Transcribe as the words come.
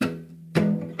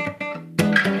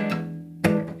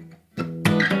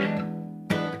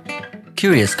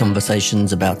Curious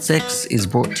Conversations About Sex is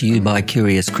brought to you by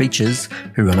Curious Creatures,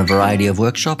 who run a variety of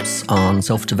workshops on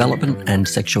self-development and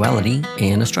sexuality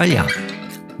in Australia.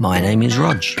 My name is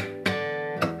Rog.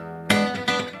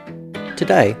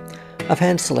 Today, I've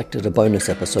hand-selected a bonus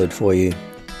episode for you.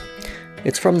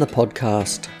 It's from the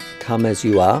podcast Come As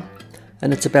You Are,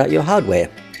 and it's about your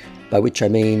hardware, by which I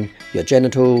mean your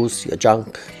genitals, your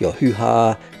junk, your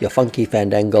hoo-ha, your funky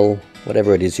fandangle,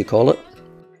 whatever it is you call it.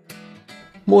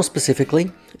 More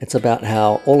specifically, it's about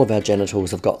how all of our genitals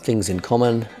have got things in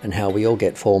common and how we all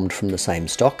get formed from the same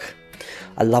stock.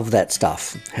 I love that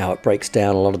stuff, how it breaks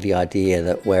down a lot of the idea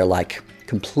that we're like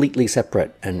completely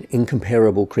separate and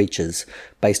incomparable creatures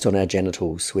based on our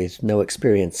genitals with no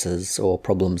experiences or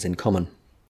problems in common.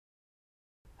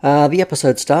 The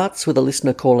episode starts with a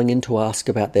listener calling in to ask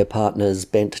about their partner's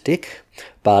bent dick,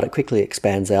 but it quickly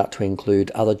expands out to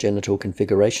include other genital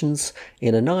configurations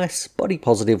in a nice,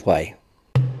 body-positive way.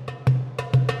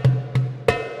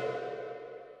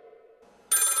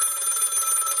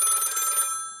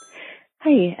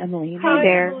 Hi, Emily. Hi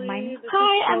there.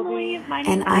 Hi, Emily.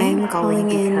 And I'm calling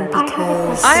in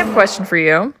because I have a question for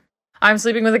you. I'm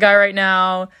sleeping with a guy right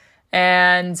now,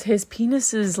 and his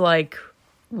penis is like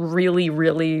really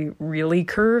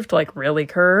curved, like really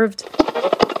curved.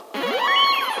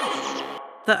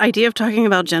 The idea of talking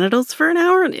about genitals for an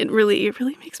hour, it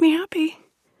really makes me happy.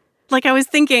 Like I was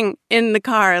thinking in the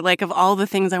car, like of all the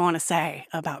things I want to say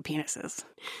about penises.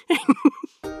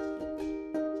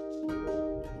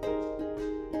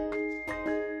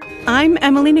 I'm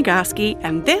Emily Nagoski,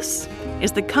 and this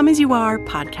is the Come As You Are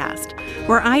podcast,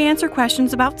 where I answer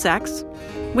questions about sex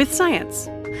with science.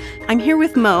 I'm here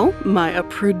with Mo, my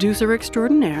producer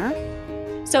extraordinaire.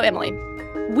 So, Emily,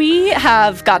 we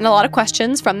have gotten a lot of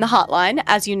questions from the hotline,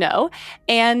 as you know,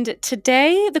 and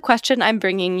today the question I'm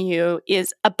bringing you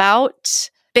is about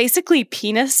basically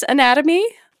penis anatomy.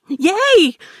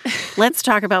 Yay! Let's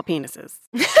talk about penises.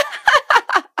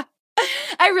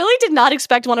 I really did not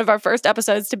expect one of our first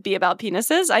episodes to be about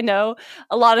penises. I know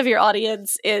a lot of your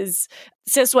audience is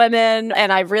cis women,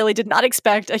 and I really did not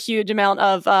expect a huge amount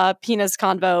of penis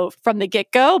convo from the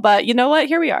get-go, but you know what?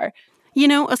 Here we are. You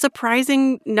know, a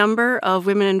surprising number of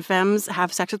women and femmes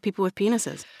have sex with people with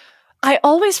penises. I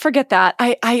always forget that.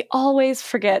 I always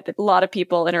forget that a lot of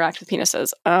people interact with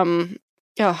penises.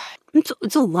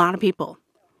 It's a lot of people.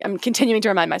 I'm continuing to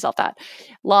remind myself that.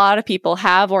 A lot of people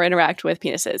have or interact with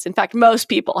penises. In fact, most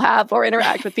people have or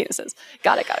interact with penises.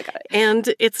 Got it.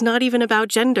 And it's not even about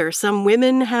gender. Some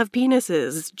women have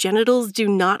penises. Genitals do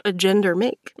not a gender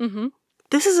make. Mm-hmm.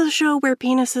 This is a show where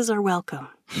penises are welcome.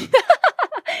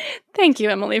 Thank you,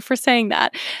 Emily, for saying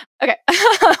that. Okay.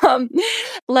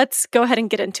 Let's go ahead and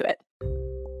get into it.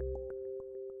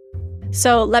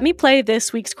 So let me play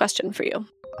this week's question for you.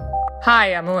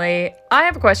 Hi, Emily. I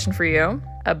have a question for you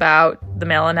about the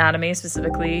male anatomy,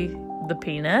 specifically the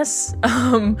penis.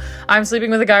 I'm sleeping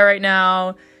with a guy right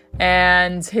now,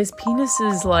 and his penis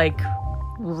is like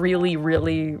really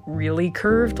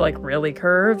curved, like really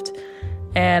curved.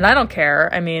 And I don't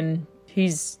care. I mean,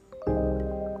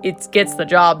 it gets the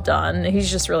job done.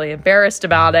 He's just really embarrassed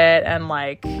about it. And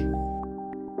like,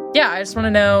 yeah, I just want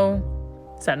to know,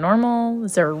 is that normal?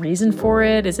 Is there a reason for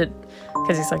it? Is it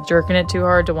because he's like jerking it too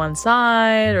hard to one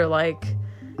side? Or like,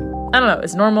 I don't know.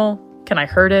 Is it normal? Can I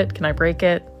hurt it? Can I break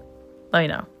it? Let me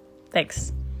know.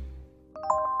 Thanks.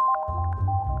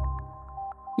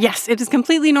 Yes, it is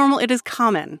completely normal. It is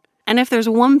common. And if there's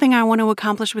one thing I want to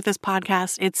accomplish with this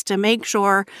podcast, it's to make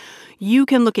sure you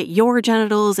can look at your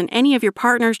genitals and any of your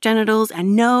partner's genitals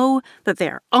and know that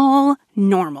they're all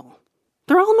normal.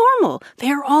 They're all normal.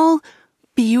 They're all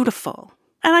beautiful.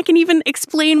 And I can even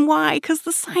explain why, because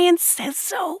the science says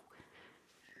so.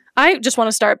 I just want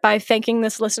to start by thanking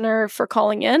this listener for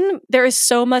calling in. There is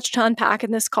so much to unpack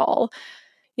in this call.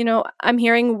 You know, I'm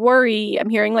hearing worry. I'm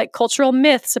hearing like cultural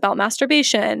myths about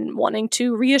masturbation, wanting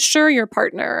to reassure your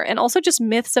partner, and also just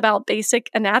myths about basic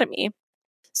anatomy.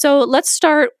 So let's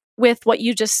start with what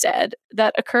you just said,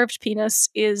 that a curved penis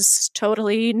is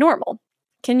totally normal.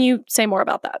 Can you say more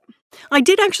about that? I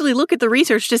did actually look at the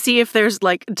research to see if there's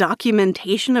like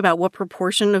documentation about what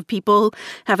proportion of people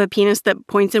have a penis that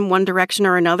points in one direction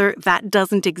or another. That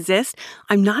doesn't exist.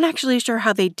 I'm not actually sure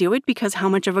how they do it, because how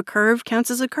much of a curve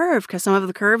counts as a curve, because some of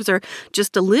the curves are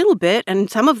just a little bit and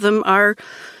some of them are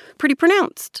pretty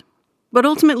pronounced. But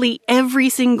ultimately, every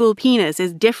single penis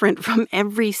is different from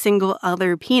every single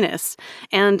other penis.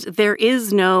 And there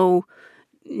is no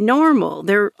normal.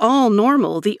 They're all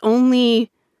normal. The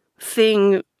only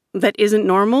thing that isn't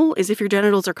normal is if your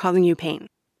genitals are causing you pain.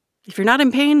 If you're not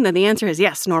in pain, then the answer is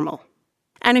yes, normal.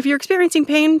 And if you're experiencing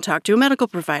pain, talk to a medical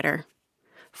provider.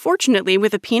 Fortunately,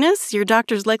 with a penis, your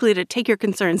doctor's likely to take your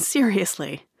concerns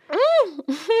seriously.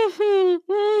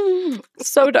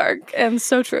 So dark and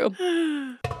so true.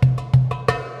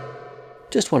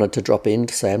 Just wanted to drop in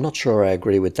to say I'm not sure I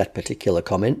agree with that particular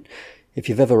comment. If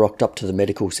you've ever rocked up to the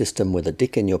medical system with a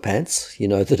dick in your pants, you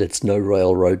know that it's no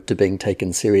royal road to being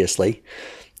taken seriously.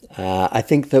 I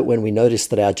think that when we notice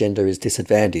that our gender is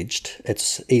disadvantaged,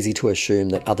 it's easy to assume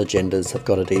that other genders have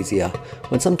got it easier,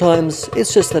 when sometimes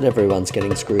it's just that everyone's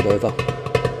getting screwed over.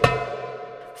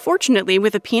 Fortunately,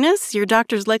 with a penis, your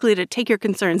doctor's likely to take your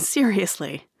concerns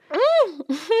seriously.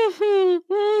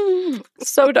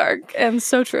 So dark and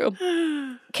so true.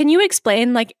 Can you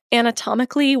explain,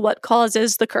 anatomically what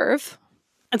causes the curve?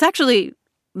 It's actually,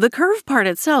 the curve part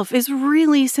itself is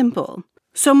really simple.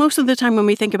 So most of the time when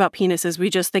we think about penises, we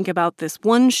just think about this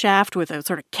one shaft with a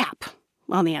sort of cap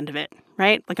on the end of it,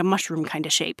 right? Like a mushroom kind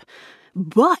of shape.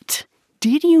 But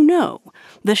did you know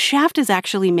the shaft is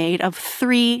actually made of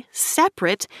 3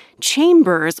 separate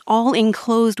chambers all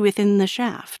enclosed within the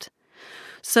shaft?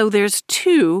 So there's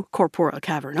 2 corpora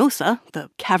cavernosa, the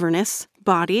cavernous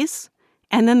bodies,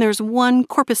 and then there's 1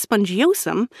 corpus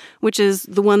spongiosum, which is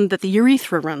the one that the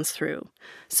urethra runs through.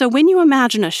 So when you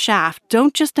imagine a shaft,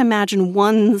 don't just imagine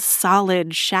one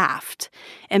solid shaft.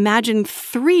 Imagine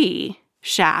 3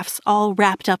 shafts all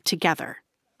wrapped up together.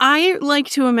 I like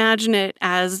to imagine it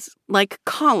as like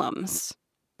columns.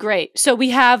 Great. So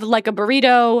we have like a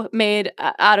burrito made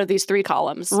out of these 3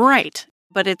 columns. Right.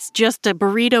 But it's just a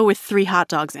burrito with 3 hot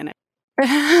dogs in it.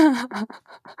 A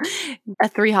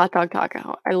 3 hot dog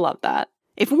taco. I love that.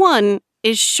 If one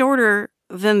is shorter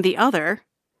than the other,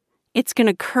 it's going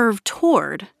to curve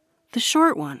toward the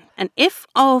short one. And if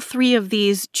all 3 of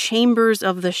these chambers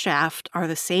of the shaft are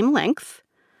the same length,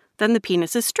 then the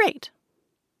penis is straight.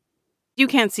 You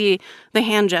can't see the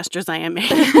hand gestures I am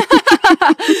making.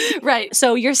 Right.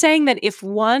 So you're saying that if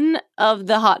one of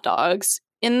the hot dogs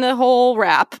in the whole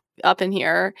wrap up in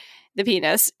here, the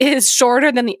penis, is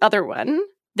shorter than the other one,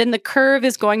 then the curve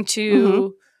is going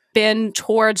to bend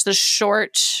towards the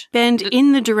short... Bend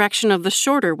in the direction of the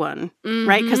shorter one,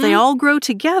 right? Because they all grow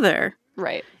together.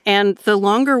 Right. And the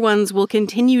longer ones will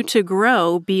continue to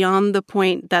grow beyond the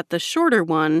point that the shorter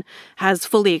one has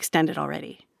fully extended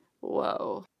already.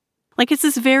 Whoa. Like, it's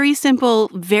this very simple,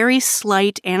 very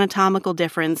slight anatomical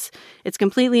difference. It's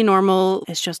completely normal.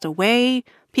 It's just a way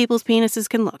people's penises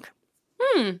can look.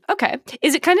 Okay.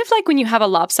 Is it kind of like when you have a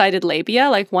lopsided labia,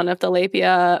 like one of the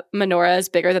labia minora is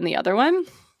bigger than the other one?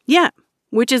 Yeah,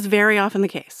 which is very often the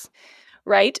case.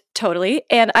 Right, totally.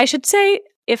 And I should say,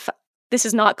 if this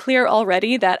is not clear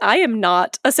already, that I am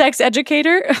not a sex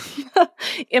educator.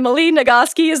 Emily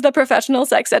Nagoski is the professional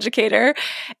sex educator,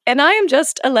 and I am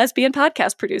just a lesbian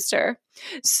podcast producer.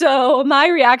 So my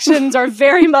reactions are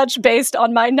very much based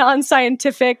on my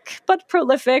non-scientific but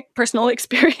prolific personal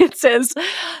experiences.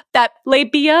 That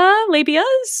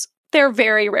labias, they're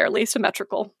very rarely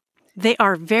symmetrical. They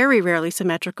are very rarely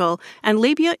symmetrical, and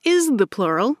labia is the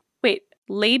plural. Wait,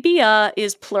 labia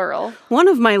is plural. One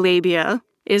of my labia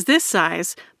is this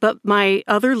size, but my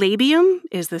other labium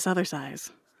is this other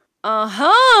size.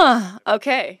 Uh-huh.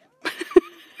 Okay.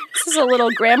 This is a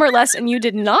little grammar lesson you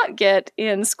did not get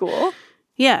in school.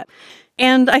 Yeah.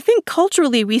 And I think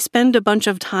culturally we spend a bunch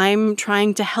of time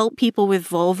trying to help people with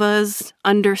vulvas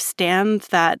understand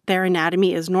that their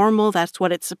anatomy is normal. That's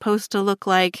what it's supposed to look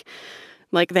like.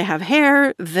 Like, they have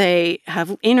hair, they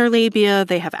have inner labia,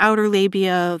 they have outer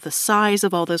labia. The size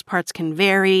of all those parts can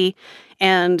vary.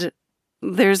 And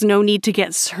there's no need to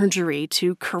get surgery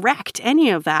to correct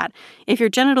any of that. If your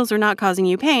genitals are not causing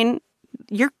you pain,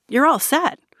 you're all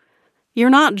set. You're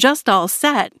not just all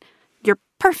set. You're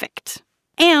perfect.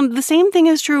 And the same thing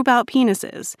is true about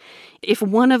penises. If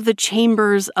one of the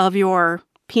chambers of your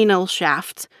penile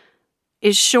shaft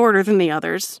is shorter than the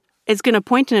others, it's going to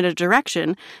point in a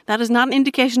direction. That is not an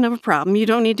indication of a problem. You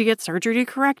don't need to get surgery to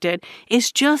correct it.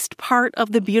 It's just part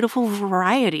of the beautiful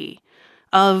variety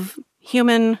of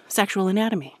human sexual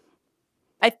anatomy.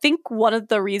 I think one of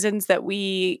the reasons that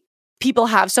people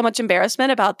have so much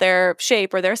embarrassment about their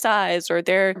shape or their size or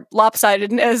their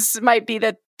lopsidedness might be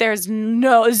that there's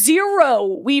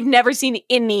zero. We've never seen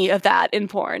any of that in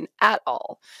porn at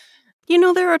all. You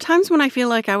know, there are times when I feel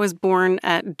like I was born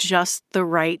at just the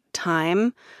right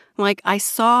time. Like, I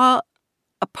saw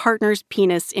a partner's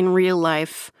penis in real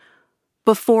life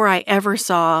before I ever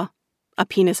saw a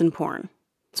penis in porn.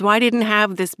 So I didn't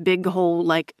have this big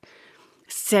whole,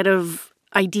 set of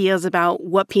ideas about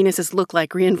what penises look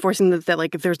like, reinforcing that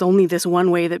there's only this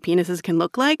one way that penises can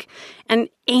look like. And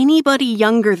anybody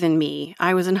younger than me,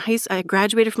 I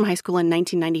graduated from high school in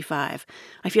 1995.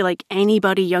 I feel like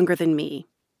anybody younger than me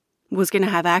was going to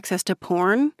have access to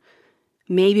porn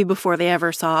maybe before they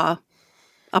ever saw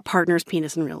a partner's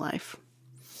penis in real life.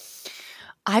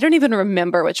 I don't even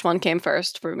remember which one came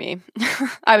first for me.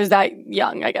 I was that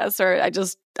young, I guess, or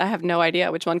I have no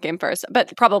idea which one came first,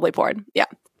 but probably porn. Yeah.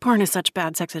 Porn is such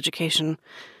bad sex education.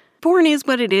 Porn is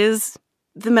what it is.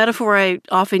 The metaphor I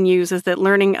often use is that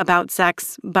learning about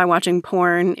sex by watching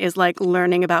porn is like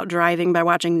learning about driving by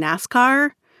watching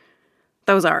NASCAR.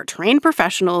 Those are trained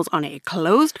professionals on a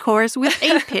closed course with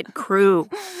a pit crew.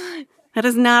 That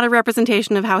is not a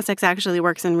representation of how sex actually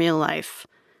works in real life.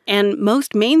 And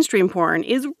most mainstream porn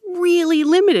is really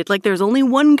limited. Like, there's only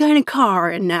one kind of car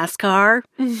in NASCAR.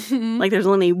 Like, there's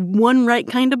only one right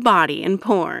kind of body in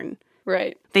porn.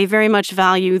 Right. They very much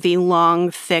value the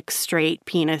long, thick, straight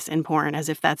penis in porn as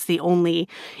if that's the only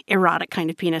erotic kind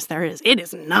of penis there is. It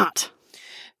is not.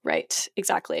 Right.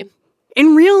 Exactly.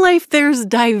 In real life, there's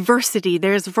diversity,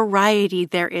 there's variety,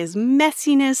 there is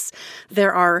messiness,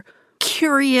 there are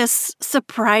curious,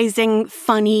 surprising,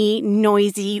 funny,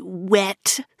 noisy,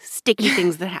 wet, sticky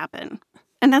things that happen.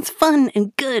 And that's fun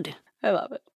and good. I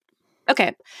love it.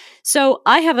 Okay, so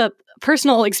I have a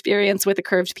personal experience with a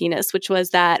curved penis, which was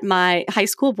that my high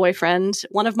school boyfriend,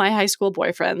 one of my high school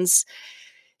boyfriends,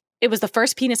 it was the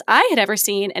first penis I had ever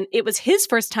seen, and it was his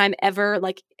first time ever,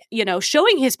 like, you know,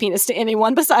 showing his penis to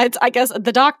anyone besides, I guess,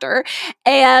 the doctor.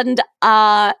 And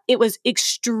it was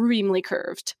extremely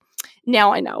curved.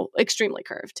 Now I know, extremely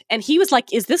curved. And he was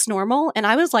like, is this normal? And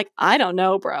I was like, I don't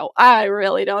know, bro. I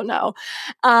really don't know.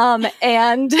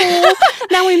 And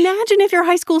now imagine if your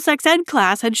high school sex ed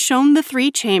class had shown the 3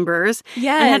 chambers and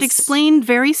had explained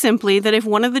very simply that if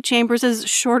one of the chambers is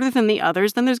shorter than the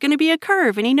others, then there's going to be a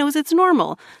curve and he knows it's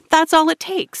normal. That's all it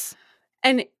takes.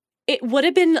 And it would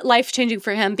have been life-changing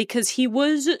for him because he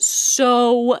was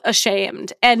so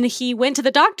ashamed. And he went to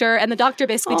the doctor, and the doctor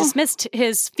basically dismissed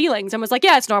his feelings and was like,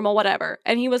 yeah, it's normal, whatever.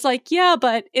 And he was like, yeah,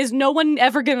 but is no one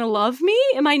ever going to love me?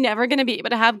 Am I never going to be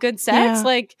able to have good sex? Yeah.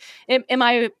 Like,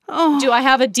 do I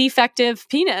have a defective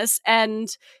penis?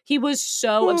 And he was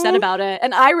so upset about it.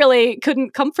 And I really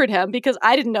couldn't comfort him because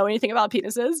I didn't know anything about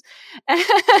penises.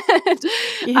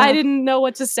 And I didn't know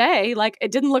what to say. Like,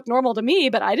 it didn't look normal to me,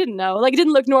 but I didn't know. Like, it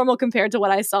didn't look normal compared to what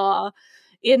I saw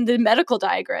in the medical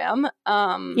diagram.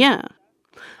 Yeah.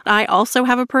 I also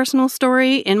have a personal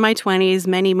story. In my 20s,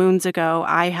 many moons ago,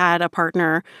 I had a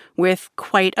partner with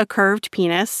quite a curved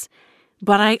penis,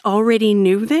 but I already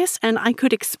knew this and I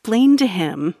could explain to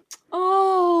him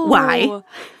why.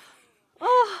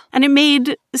 And it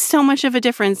made so much of a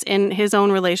difference in his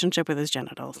own relationship with his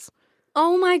genitals.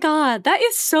 Oh my God, that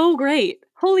is so great.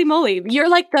 Holy moly. You're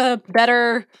like the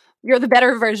better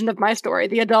version of my story,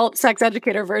 the adult sex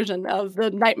educator version of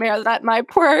the nightmare that my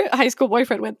poor high school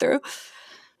boyfriend went through.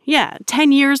 Yeah,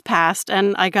 10 years passed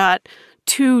and I got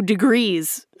 2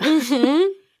 degrees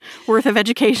worth of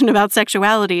education about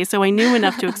sexuality, so I knew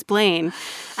enough to explain.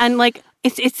 And like,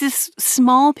 it's this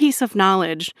small piece of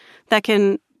knowledge that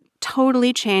can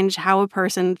totally change how a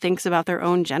person thinks about their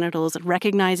own genitals,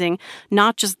 recognizing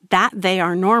not just that they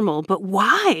are normal, but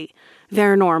why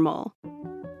they're normal.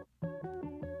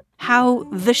 How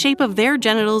the shape of their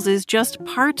genitals is just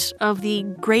part of the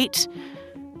great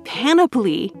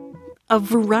panoply of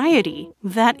variety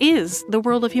that is the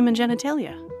world of human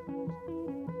genitalia.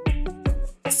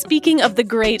 Speaking of the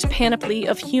great panoply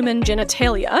of human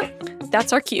genitalia,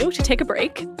 that's our cue to take a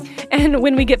break. And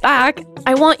when we get back,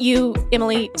 I want you,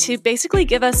 Emily, to basically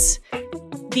give us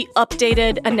the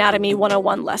updated Anatomy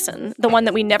 101 lesson, the one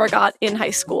that we never got in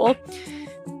high school.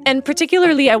 And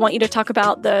particularly, I want you to talk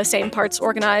about the same parts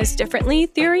organized differently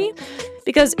theory,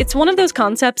 because it's one of those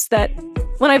concepts that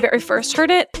when I very first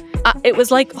heard it, it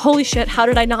was like, holy shit, how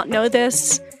did I not know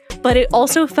this? But it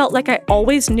also felt like I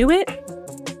always knew it.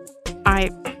 I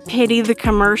pity the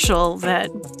commercial that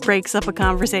breaks up a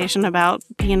conversation about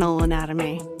penile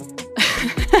anatomy.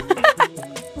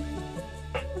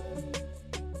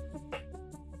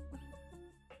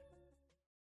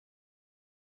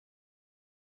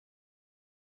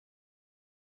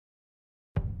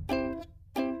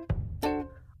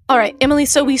 All right, Emily,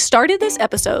 so we started this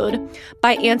episode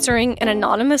by answering an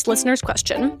anonymous listener's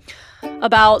question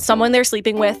about someone they're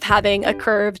sleeping with having a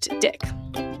curved dick.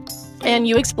 And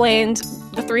you explained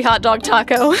the 3 hot dog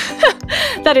taco,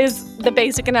 that is the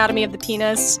basic anatomy of the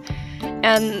penis,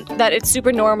 and that it's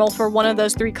super normal for one of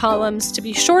those 3 columns to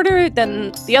be shorter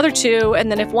than the other 2, and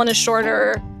then if one is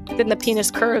shorter, then the penis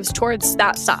curves towards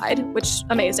that side, which is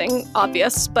amazing,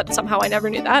 obvious, but somehow I never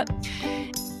knew that.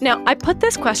 Now, I put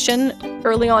this question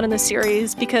early on in the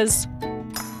series because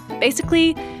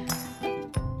basically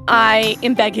I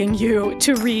am begging you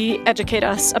to re-educate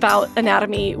us about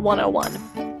Anatomy 101.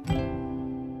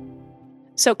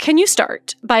 So can you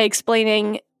start by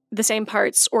explaining the same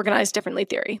parts organized differently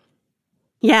theory?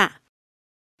 Yeah.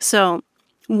 So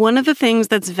one of the things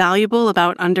that's valuable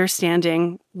about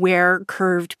understanding where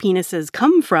curved penises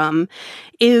come from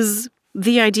is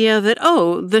the idea that,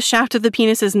 oh, the shaft of the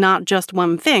penis is not just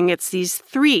one thing. It's these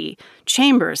 3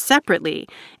 chambers separately.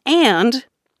 And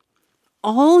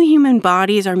all human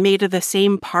bodies are made of the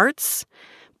same parts,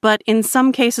 but in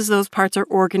some cases, those parts are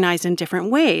organized in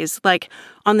different ways. Like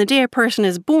on the day a person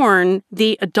is born,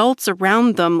 the adults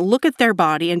around them look at their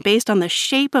body and based on the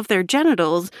shape of their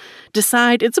genitals,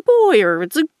 decide it's a boy or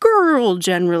it's a girl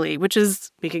generally, which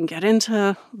is, we can get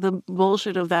into the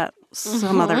bullshit of that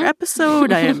some other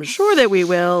episode. I am sure that we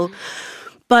will.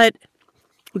 But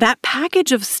that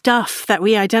package of stuff that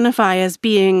we identify as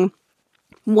being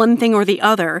one thing or the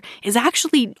other is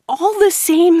actually all the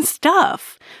same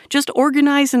stuff, just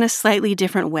organized in a slightly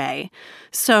different way.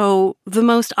 So the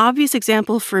most obvious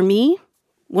example for me,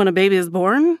 when a baby is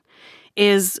born,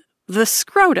 is the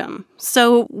scrotum.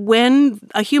 So when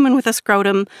a human with a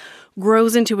scrotum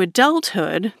grows into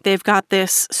adulthood, they've got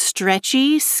this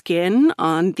stretchy skin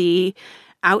on the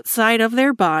outside of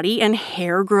their body and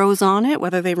hair grows on it,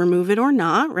 whether they remove it or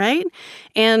not, right?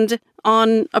 And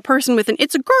on a person with an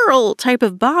it's a girl type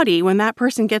of body, when that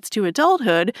person gets to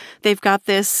adulthood, they've got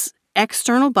this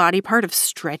external body part of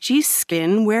stretchy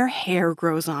skin where hair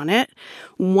grows on it.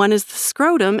 One is the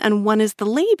scrotum and one is the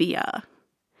labia.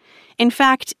 In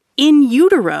fact, in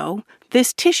utero,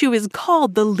 this tissue is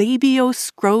called the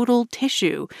labioscrotal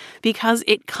tissue because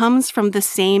it comes from the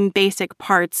same basic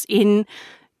parts in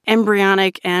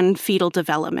embryonic and fetal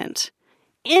development.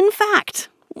 In fact,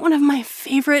 one of my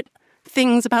favorite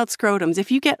things about scrotums,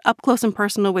 if you get up close and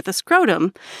personal with a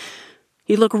scrotum,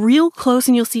 you look real close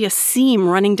and you'll see a seam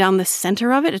running down the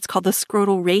center of it. It's called the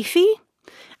scrotal raphe.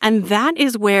 And that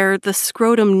is where the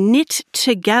scrotum knit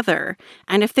together.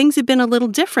 And if things had been a little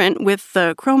different with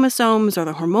the chromosomes or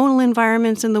the hormonal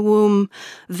environments in the womb,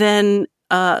 then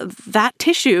that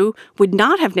tissue would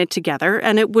not have knit together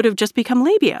and it would have just become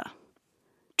labia.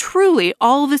 Truly,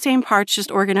 all the same parts, just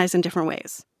organized in different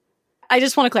ways. I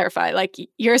just want to clarify, like,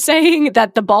 you're saying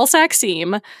that the ball sack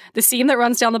seam, the seam that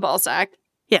runs down the ball sack,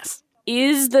 yes,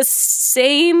 is the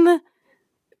same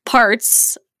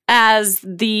parts as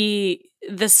the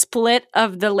split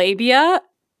of the labia?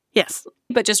 Yes.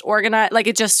 But just organized, like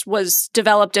it just was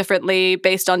developed differently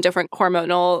based on different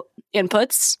hormonal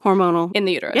inputs? Hormonal. In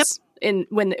the uterus. Yep.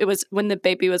 When the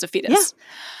baby was a fetus.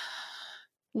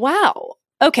 Yeah. Wow.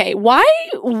 Okay, why?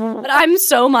 I'm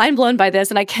so mind blown by this,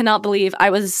 and I cannot believe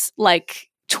I was like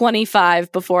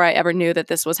 25 before I ever knew that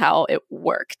this was how it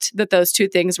worked, that those two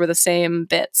things were the same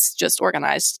bits, just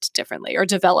organized differently or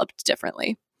developed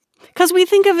differently. Because we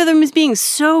think of them as being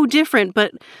so different,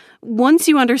 but once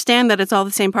you understand that it's all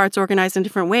the same parts organized in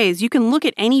different ways, you can look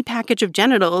at any package of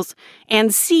genitals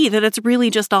and see that it's really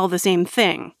just all the same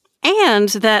thing. And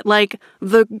that, like,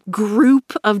 the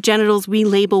group of genitals we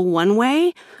label one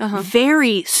way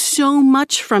vary so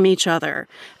much from each other.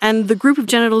 And the group of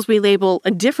genitals we label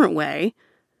a different way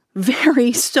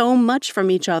vary so much from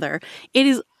each other. It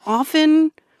is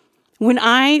often, when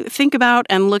I think about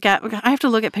and look at, I have to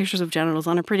look at pictures of genitals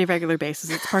on a pretty regular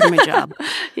basis. It's part of my job.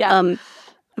 Yeah.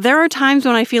 There are times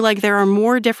when I feel like there are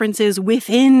more differences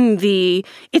within the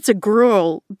it's a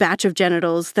girl batch of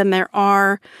genitals than there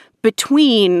are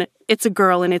between it's a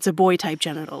girl and it's a boy type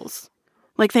genitals.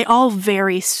 Like, they all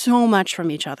vary so much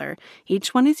from each other.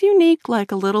 Each one is unique,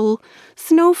 like a little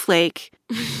snowflake.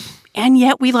 And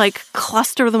yet we, like,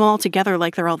 cluster them all together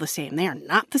like they're all the same. They are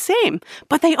not the same,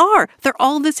 but they are. They're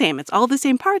all the same. It's all the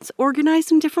same parts,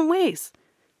 organized in different ways.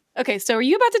 Okay, so are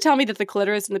you about to tell me that the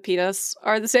clitoris and the penis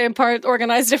are the same part,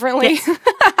 organized differently? Yes.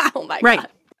 Oh my right. God.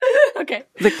 Okay.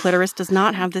 The clitoris does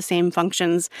not have the same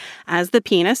functions as the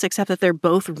penis, except that they're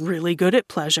both really good at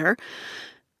pleasure.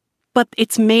 But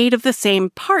it's made of the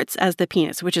same parts as the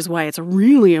penis, which is why it's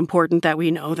really important that we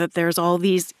know that there's all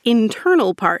these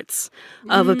internal parts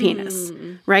of a penis,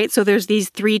 right? So there's these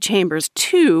 3 chambers,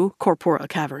 2 corpora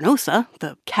cavernosa,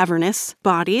 the cavernous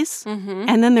bodies,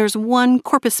 and then there's 1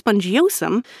 corpus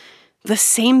spongiosum. The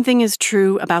same thing is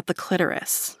true about the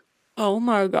clitoris. Oh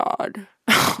my God.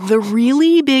 The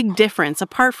really big difference,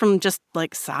 apart from just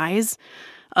like size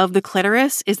of the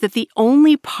clitoris, is that the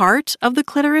only part of the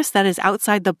clitoris that is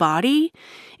outside the body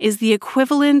is the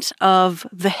equivalent of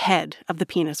the head of the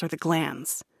penis or the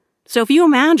glands. So if you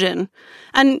imagine,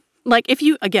 and like if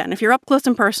you're up close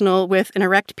and personal with an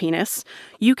erect penis,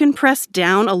 you can press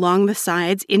down along the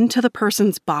sides into the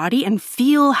person's body and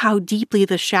feel how deeply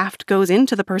the shaft goes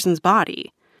into the person's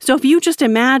body. So if you just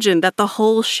imagine that the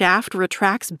whole shaft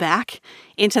retracts back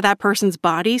into that person's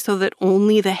body so that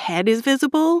only the head is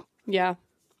visible, Yeah.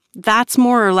 that's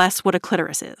more or less what a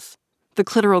clitoris is. The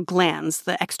clitoral glands,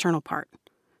 the external part.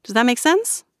 Does that make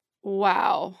sense?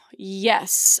 Wow.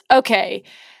 Yes. Okay.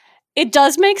 It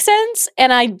does make sense.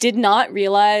 And I did not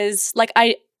realize, like,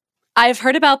 I've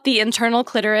heard about the internal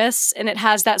clitoris, and it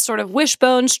has that sort of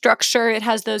wishbone structure. It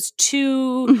has those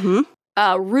two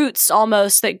roots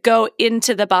almost that go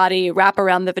into the body, wrap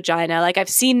around the vagina. Like, I've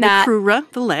seen that. The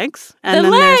crura, the legs. And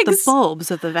The then there's legs! the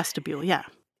bulbs of the vestibule, yeah.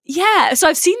 Yeah, so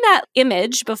I've seen that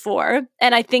image before,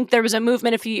 and I think there was a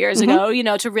movement a few years ago, you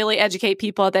know, to really educate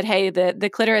people that, hey, the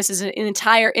clitoris is an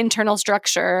entire internal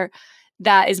structure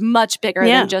that is much bigger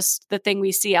than just the thing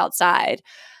we see outside.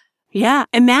 Yeah,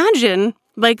 imagine,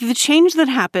 like, the change that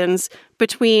happens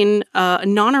between a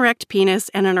non-erect penis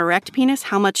and an erect penis,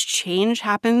 how much change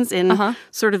happens in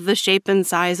sort of the shape and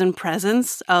size and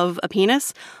presence of a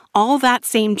penis. All that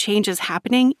same change is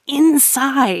happening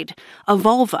inside a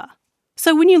vulva.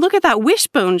 So when you look at that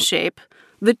wishbone shape,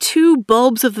 the two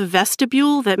bulbs of the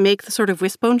vestibule that make the sort of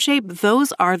wishbone shape,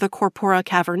 those are the corpora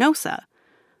cavernosa.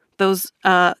 Those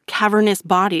cavernous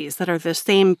bodies that are the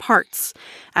same parts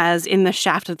as in the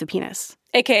shaft of the penis.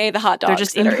 AKA the hot dogs. They're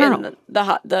just that internal. are in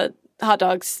the hot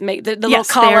dogs make the Yes,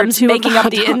 little columns they are two of making the up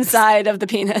hot the dogs. inside of the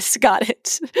penis. Got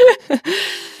it.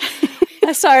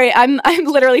 Sorry, I'm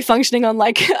literally functioning on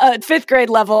like a 5th grade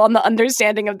level on the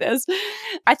understanding of this.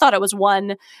 I thought it was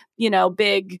one, you know,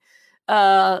 big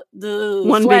the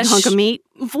One flesh, big hunk of meat.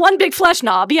 one big flesh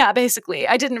knob. Yeah, basically.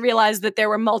 I didn't realize that there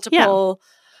were multiple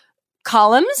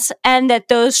columns and that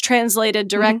those translated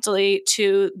directly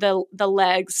to the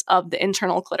legs of the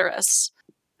internal clitoris.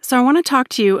 So I want to talk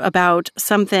to you about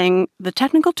something, the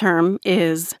technical term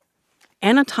is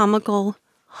anatomical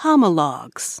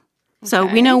homologs. So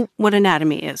we know what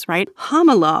anatomy is, right?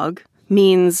 Homolog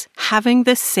means having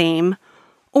the same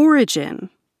origin.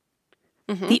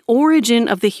 The origin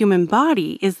of the human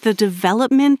body is the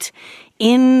development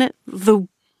in the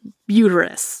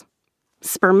uterus.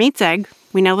 Sperm meets egg.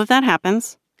 We know that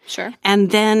happens. Sure.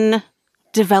 And then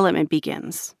development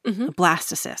begins. A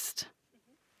blastocyst,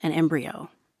 an embryo,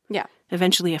 Yeah.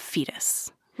 eventually a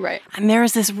fetus. Right. And there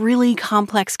is this really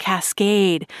complex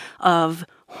cascade of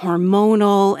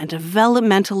hormonal and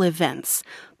developmental events.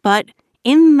 But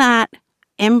in that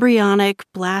embryonic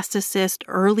blastocyst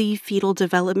early fetal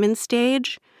development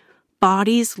stage,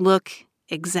 bodies look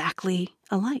exactly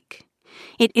alike.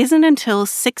 It isn't until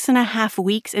 6.5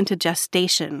 weeks into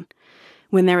gestation,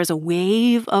 when there is a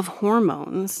wave of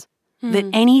hormones, that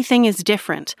anything is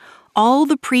different. All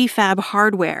the prefab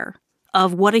hardware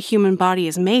of what a human body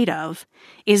is made of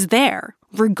is there,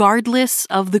 regardless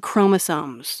of the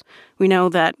chromosomes. We know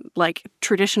that, like,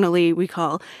 traditionally we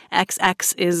call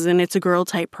XX is an it's a girl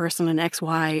type person and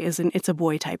XY is an it's a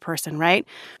boy type person, right?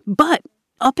 But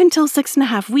up until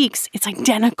 6.5 weeks, it's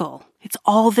identical. It's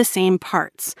all the same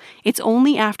parts. It's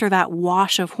only after that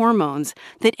wash of hormones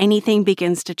that anything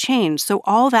begins to change. So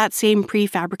all that same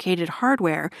prefabricated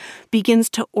hardware begins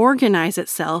to organize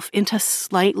itself into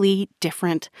slightly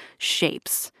different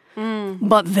shapes.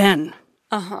 But then,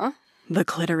 the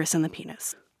clitoris and the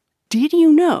penis. Did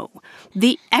you know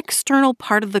the external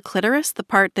part of the clitoris, the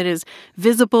part that is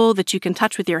visible, that you can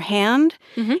touch with your hand,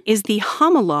 is the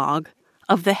homologue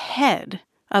of the head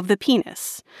of the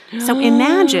penis? So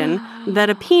imagine that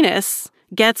a penis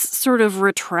gets sort of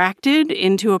retracted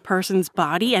into a person's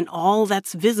body and all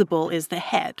that's visible is the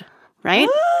head, right?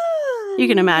 You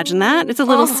can imagine that. It's a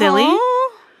little silly.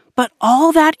 But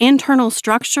all that internal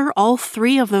structure, all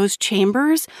 3 of those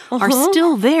chambers are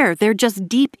still there. They're just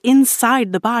deep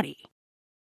inside the body.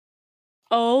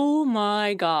 Oh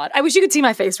my God. I wish you could see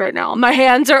my face right now. My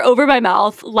hands are over my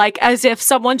mouth, like as if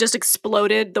someone just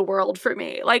exploded the world for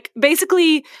me. Like,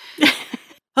 basically,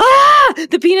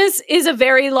 the penis is a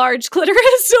very large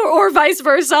clitoris or vice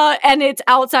versa, and it's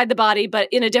outside the body, but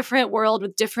in a different world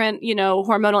with different, you know,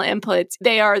 hormonal inputs.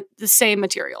 They are the same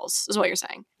materials, is what you're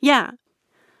saying. Yeah.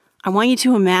 I want you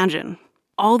to imagine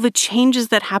all the changes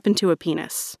that happen to a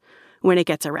penis when it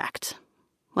gets erect.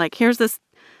 Like, here's this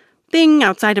thing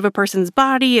outside of a person's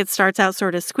body. It starts out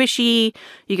sort of squishy.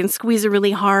 You can squeeze it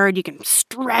really hard. You can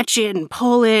stretch it and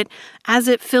pull it. As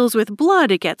it fills with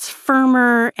blood, it gets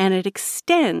firmer and it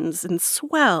extends and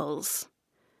swells.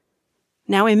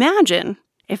 Now imagine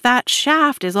if that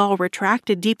shaft is all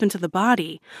retracted deep into the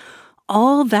body,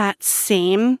 all that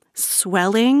same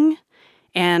swelling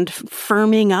and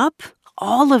firming up,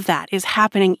 all of that is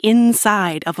happening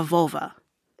inside of a vulva.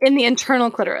 In the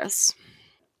internal clitoris.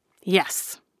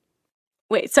 Yes.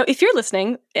 Wait, so if you're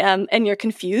listening and you're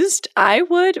confused, I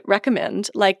would recommend,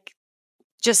 like,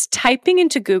 just typing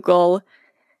into Google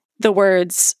the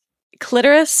words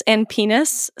clitoris and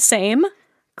penis, same.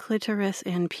 Clitoris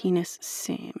and penis,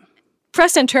 same.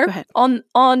 Press enter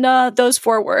on those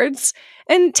 4 words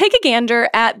and take a gander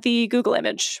at the Google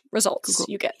image results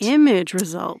you get. Image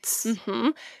results. Mm-hmm.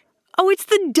 Oh, it's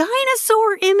the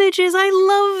dinosaur images. I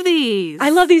love these. I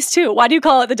love these too. Why do you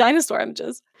call it the dinosaur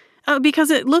images?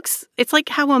 Because it's like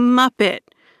how a Muppet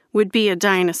would be a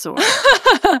dinosaur.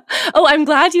 Oh, I'm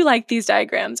glad you like these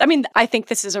diagrams. I mean, I think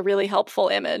this is a really helpful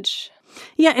image.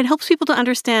 Yeah, it helps people to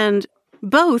understand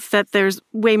both that there's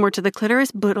way more to the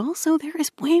clitoris, but also there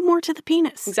is way more to the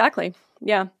penis. Exactly.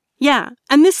 Yeah. Yeah.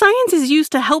 And this science is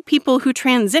used to help people who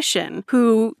transition,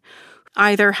 who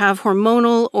either have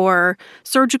hormonal or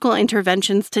surgical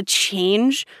interventions to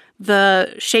change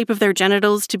the shape of their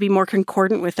genitals to be more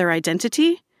concordant with their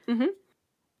identity. Mm-hmm.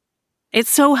 It's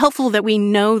so helpful that we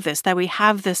know this, that we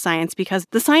have this science, because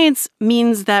the science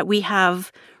means that we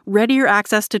have readier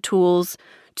access to tools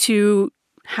to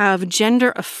have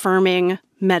gender-affirming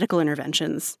medical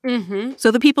interventions. Mm-hmm.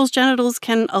 So the people's genitals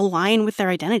can align with their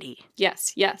identity.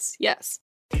 Yes, yes, yes.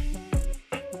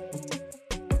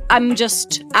 I'm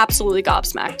just absolutely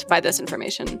gobsmacked by this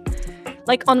information.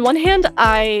 Like, on one hand,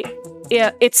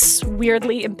 it's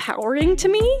weirdly empowering to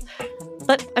me,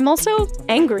 but I'm also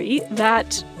angry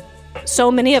that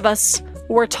so many of us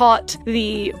were taught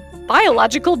the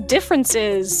biological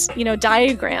differences,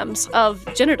 diagrams of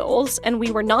genitals, and we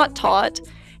were not taught,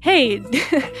 hey,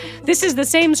 this is the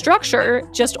same structure,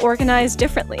 just organized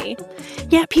differently.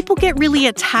 Yeah, people get really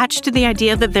attached to the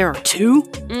idea that there are 2,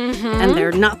 and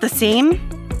they're not the same.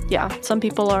 Yeah, some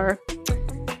people are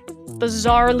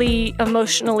bizarrely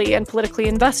emotionally and politically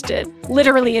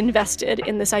literally invested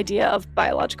in this idea of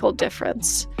biological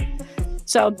difference.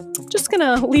 So, just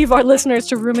gonna leave our listeners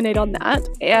to ruminate on that,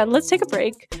 and let's take a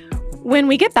break. When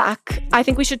we get back, I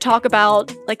think we should talk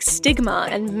about stigma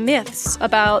and myths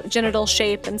about genital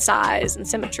shape and size and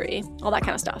symmetry, all that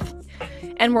kind of stuff.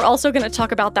 And we're also going to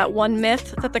talk about that one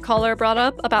myth that the caller brought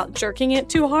up about jerking it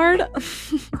too hard.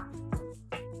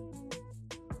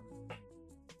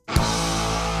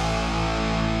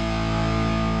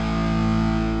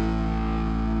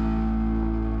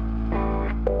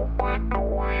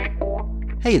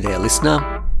 Hey there,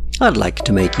 listener. I'd like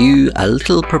to make you a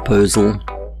little proposal.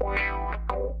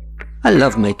 I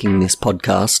love making this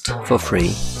podcast for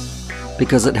free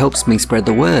because it helps me spread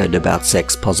the word about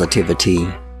sex positivity.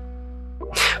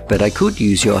 But I could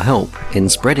use your help in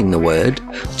spreading the word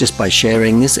just by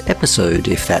sharing this episode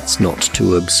if that's not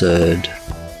too absurd.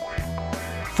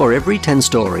 For every 10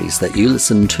 stories that you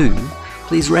listen to,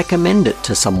 please recommend it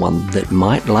to someone that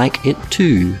might like it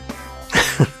too.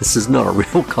 This is not a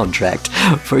real contract,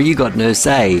 for you got no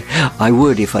say. I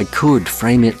would, if I could,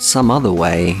 frame it some other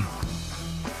way.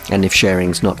 And if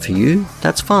sharing's not for you,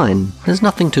 that's fine. There's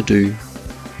nothing to do.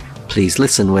 Please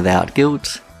listen without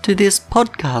guilt to this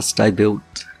podcast I built.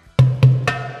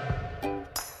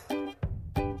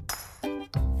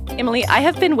 Emily, I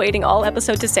have been waiting all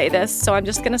episode to say this, so I'm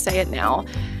just going to say it now.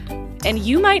 And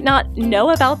you might not know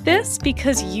about this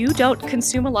because you don't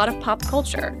consume a lot of pop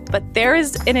culture, but there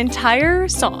is an entire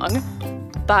song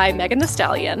by Megan Thee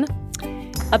Stallion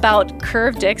about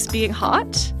curved dicks being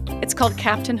hot. It's called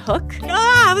Captain Hook.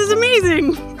 Ah, this is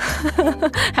amazing!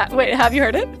 Wait, have you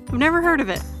heard it? I've never heard of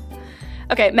it.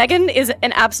 Okay, Megan is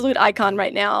an absolute icon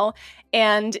right now,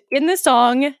 and in this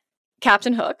song,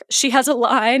 Captain Hook, she has a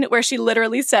line where she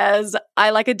literally says,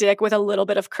 I like a dick with a little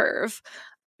bit of curve.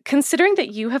 Considering that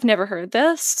you have never heard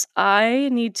this, I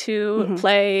need to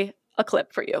play a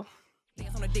clip for you.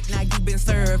 On a dick now you've been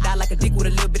served. I like a dick with a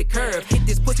little bit of curve. Hit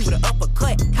this pussy with an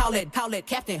uppercut. Call it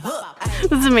Captain Hook.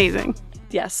 This is amazing.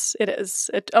 Yes, it is.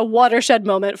 A watershed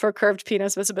moment for curved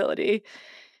penis visibility.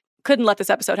 Couldn't let this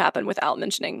episode happen without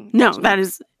mentioning. No, that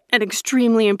is an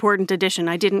extremely important addition.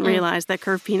 I didn't realize that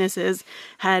curved penises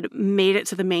had made it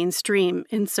to the mainstream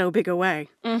in so big a way.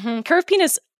 Mm-hmm. Curved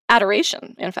penis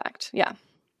adoration, in fact. Yeah.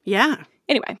 Yeah.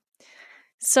 Anyway,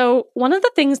 so one of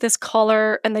the things this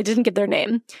caller, and they didn't give their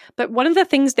name, but one of the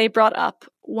things they brought up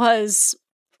was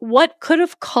what could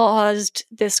have caused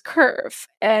this curve.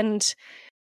 And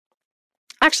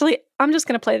actually, I'm just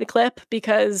going to play the clip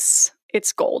because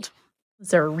it's gold. Is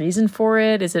there a reason for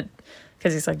it? Is it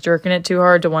because he's jerking it too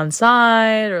hard to one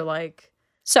side or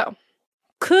So,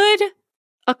 could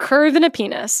a curve in a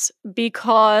penis be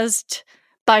caused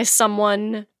by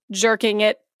someone jerking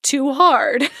it too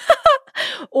hard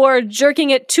or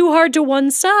jerking it too hard to one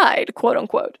side, quote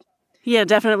unquote? Yeah,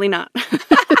 definitely not.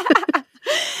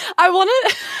 I want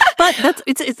to But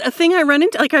it's a thing I run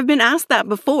into. Like, I've been asked that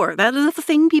before. That is the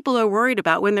thing people are worried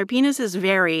about. When their penises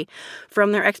vary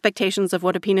from their expectations of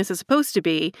what a penis is supposed to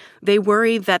be, they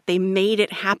worry that they made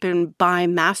it happen by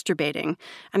masturbating.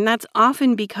 And that's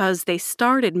often because they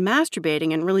started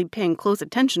masturbating and really paying close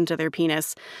attention to their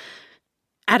penis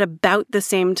at about the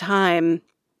same time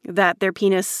that their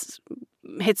penis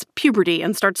hits puberty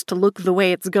and starts to look the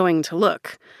way it's going to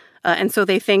look. And so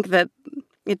they think that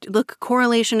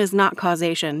correlation is not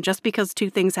causation. Just because two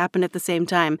things happen at the same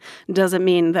time doesn't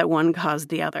mean that one caused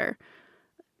the other.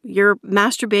 You're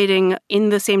masturbating in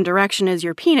the same direction as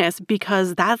your penis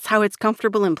because that's how it's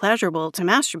comfortable and pleasurable to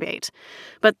masturbate.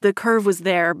 But the curve was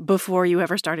there before you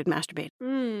ever started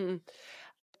masturbating.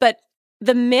 But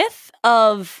the myth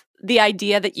of the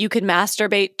idea that you can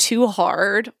masturbate too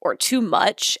hard or too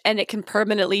much and it can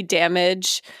permanently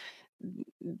damage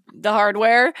the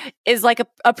hardware is like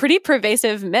a pretty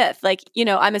pervasive myth. Like, you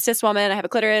know, I'm a cis woman, I have a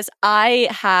clitoris. I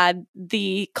had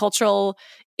the cultural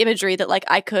imagery that like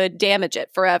I could damage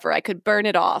it forever. I could burn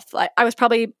it off. Like, I was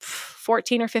probably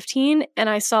 14 or 15 and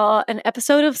I saw an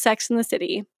episode of Sex and the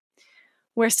City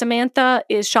where Samantha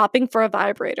is shopping for a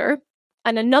vibrator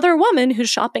and another woman who's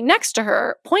shopping next to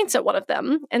her points at one of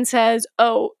them and says,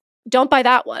 "Oh, don't buy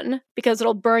that one because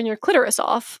it'll burn your clitoris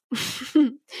off."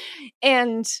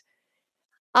 And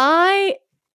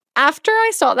after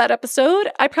I saw that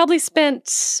episode, I probably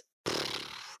spent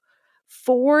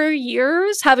 4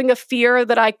 years having a fear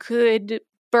that I could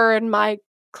burn my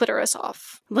clitoris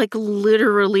off. Like,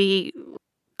 literally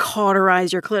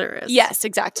cauterize your clitoris. Yes,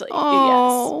 exactly.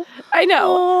 Oh. Yes. I know.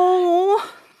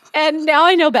 Oh. And now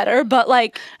I know better, but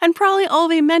like... And probably all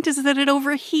they meant is that it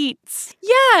overheats.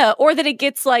 Yeah, or that it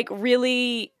gets like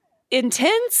really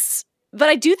intense. But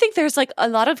I do think there's like a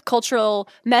lot of cultural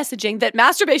messaging that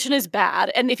masturbation is bad.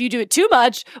 And if you do it too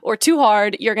much or too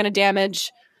hard, you're going to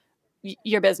damage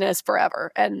your business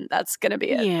forever. And that's going to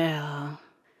be it. Yeah.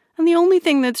 And the only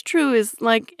thing that's true is,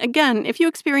 like, again, if you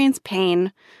experience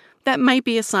pain, that might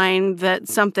be a sign that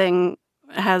something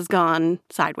has gone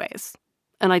sideways.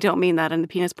 And I don't mean that in the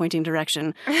penis pointing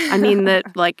direction. I mean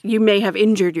that, like, you may have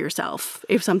injured yourself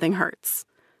if something hurts.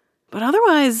 But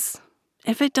otherwise,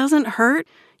 if it doesn't hurt,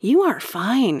 you are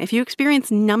fine. If you experience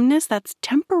numbness, that's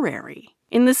temporary.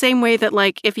 In the same way that,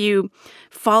 like, if you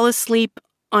fall asleep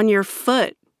on your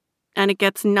foot and it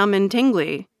gets numb and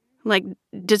tingly, like,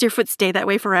 does your foot stay that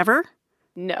way forever?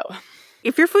 No.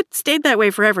 If your foot stayed that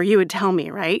way forever, you would tell me,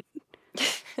 right?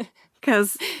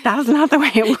 Because that's not the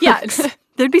way it works. Yeah.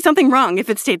 There'd be something wrong if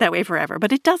it stayed that way forever,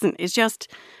 but it doesn't. It's just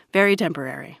very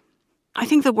temporary. I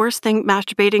think the worst thing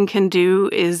masturbating can do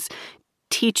is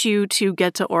teach you to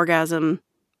get to orgasm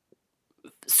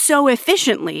so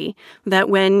efficiently that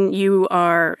when you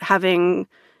are having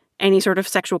any sort of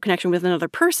sexual connection with another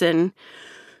person,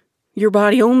 your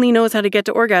body only knows how to get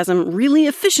to orgasm really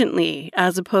efficiently,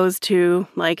 as opposed to,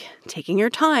 like, taking your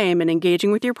time and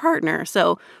engaging with your partner.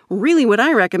 So really what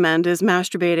I recommend is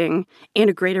masturbating in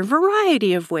a greater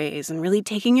variety of ways and really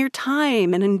taking your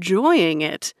time and enjoying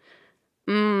it.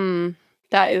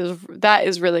 That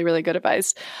is really, really good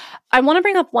advice. I want to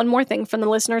bring up one more thing from the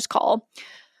listener's call.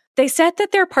 They said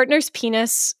that their partner's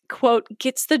penis, quote,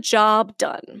 gets the job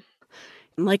done.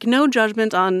 Like, no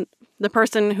judgment on the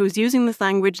person who's using this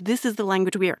language. This is the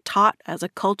language we are taught as a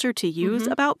culture to use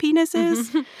about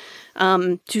penises.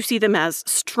 To see them as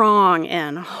strong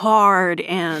and hard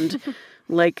and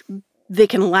like they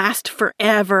can last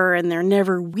forever and they're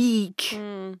never weak.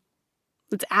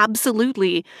 It's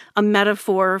absolutely a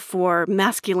metaphor for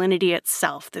masculinity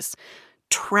itself, this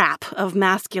trap of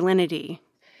masculinity.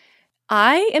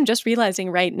 I am just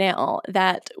realizing right now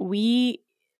that we,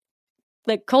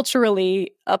 like,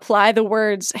 culturally apply the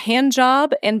words hand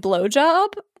job and blow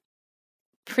job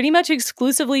pretty much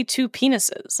exclusively to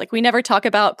penises. Like, we never talk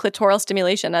about clitoral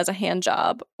stimulation as a hand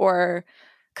job or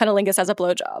cunnilingus as a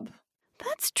blow job.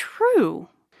 That's true.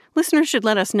 Listeners should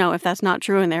let us know if that's not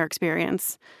true in their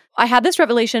experience. I had this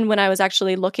revelation when I was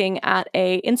actually looking at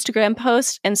a Instagram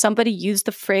post and somebody used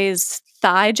the phrase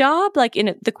thigh job, like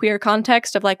in the queer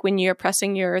context of like when you're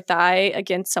pressing your thigh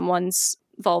against someone's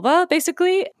vulva,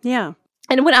 basically. Yeah.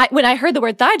 And when I heard the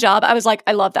word thigh job, I was like,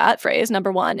 I love that phrase,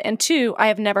 number one. And two, I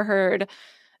have never heard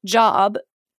job,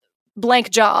 blank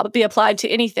job, be applied to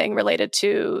anything related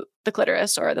to the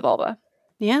clitoris or the vulva.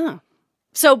 Yeah.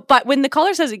 So, but when the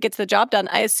caller says it gets the job done,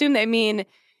 I assume they mean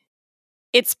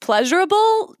it's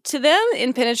pleasurable to them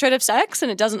in penetrative sex and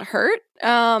it doesn't hurt.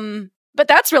 But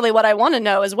that's really what I want to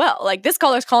know as well. Like, this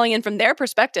caller's calling in from their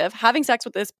perspective, having sex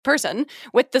with this person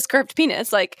with this curved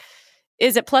penis. Like,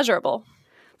 is it pleasurable?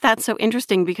 That's so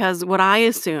interesting because what I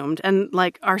assumed, and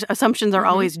like our assumptions are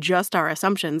always just our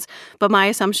assumptions, but my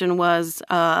assumption was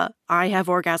I have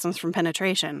orgasms from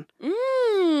penetration.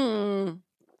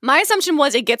 My assumption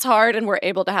was it gets hard and we're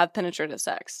able to have penetrative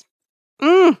sex.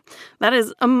 That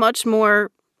is a much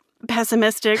more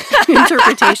pessimistic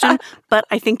interpretation, but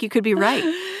I think you could be right.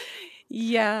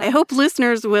 Yeah. I hope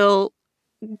listeners will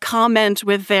comment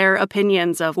with their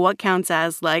opinions of what counts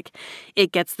as, like,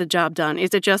 it gets the job done.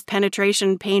 Is it just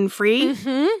penetration pain-free?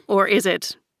 Or is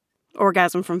it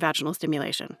orgasm from vaginal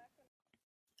stimulation?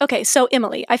 Okay, so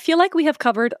Emily, I feel like we have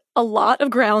covered a lot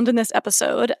of ground in this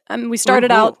episode. We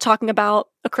started out talking about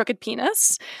a crooked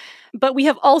penis, but we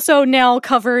have also now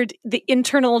covered the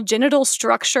internal genital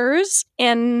structures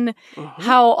and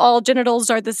how all genitals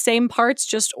are the same parts,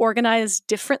 just organized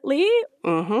differently.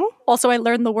 Also, I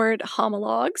learned the word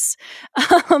homologs.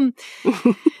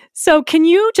 So can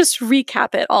you just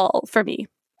recap it all for me,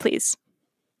 please?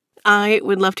 I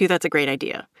would love to. That's a great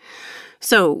idea.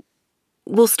 So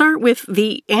we'll start with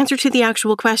the answer to the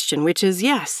actual question, which is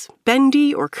yes,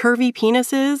 bendy or curvy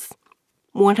penises,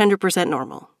 100%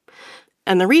 normal.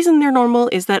 And the reason they're normal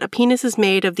is that a penis is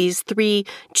made of these 3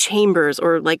 chambers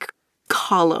or like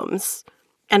columns.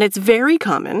 And it's very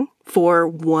common for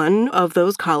one of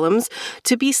those columns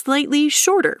to be slightly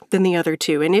shorter than the other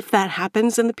 2. And if that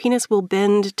happens, then the penis will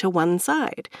bend to one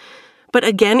side. But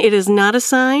again, it is not a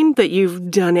sign that you've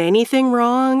done anything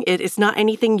wrong. It's not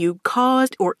anything you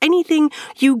caused or anything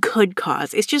you could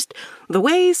cause. It's just the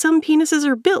way some penises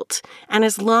are built. And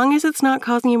as long as it's not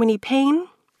causing you any pain,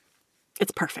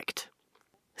 it's perfect.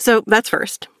 So that's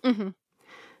first.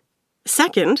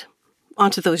 Second,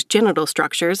 onto those genital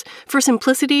structures. For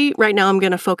simplicity, right now I'm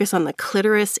going to focus on the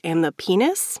clitoris and the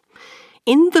penis.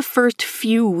 In the first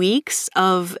few weeks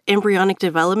of embryonic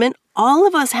development, all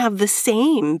of us have the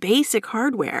same basic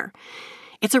hardware.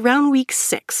 It's around week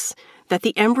 6 that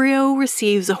the embryo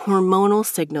receives a hormonal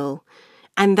signal,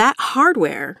 and that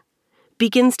hardware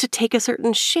begins to take a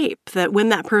certain shape that when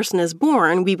that person is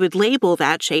born, we would label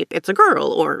that shape, it's a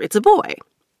girl or it's a boy.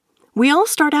 We all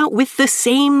start out with the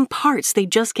same parts. They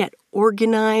just get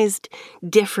organized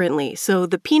differently. So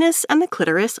the penis and the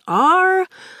clitoris are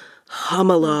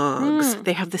homologs.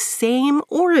 They have the same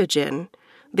origin.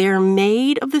 They're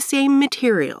made of the same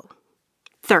material.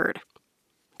 Third,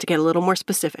 to get a little more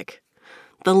specific,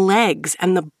 the legs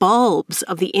and the bulbs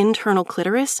of the internal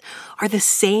clitoris are the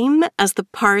same as the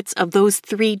parts of those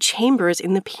 3 chambers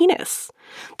in the penis.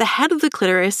 The head of the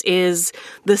clitoris is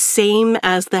the same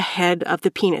as the head of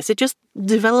the penis. It just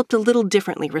developed a little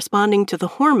differently, responding to the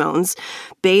hormones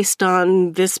based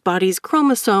on this body's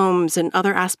chromosomes and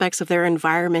other aspects of their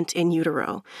environment in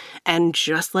utero. And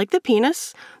just like the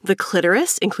penis, the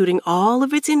clitoris, including all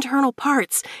of its internal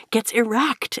parts, gets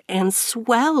erect and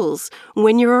swells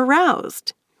when you're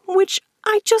aroused, which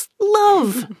I just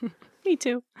love. Me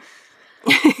too.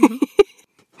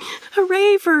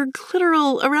 Hooray for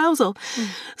clitoral arousal.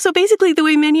 So basically, the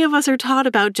way many of us are taught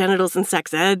about genitals in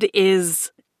sex ed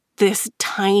is this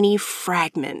tiny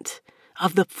fragment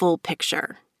of the full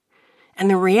picture. And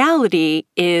the reality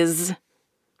is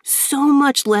so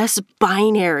much less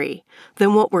binary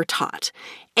than what we're taught.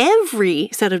 Every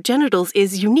set of genitals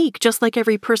is unique, just like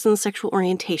every person's sexual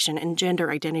orientation and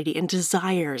gender identity and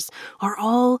desires are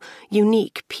all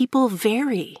unique. People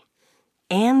vary,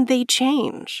 and they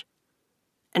change.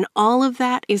 And all of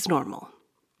that is normal.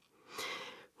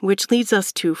 Which leads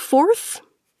us to fourth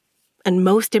and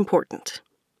most important.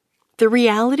 The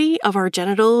reality of our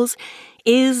genitals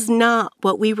is not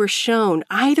what we were shown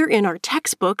either in our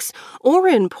textbooks or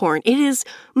in porn. It is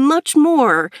much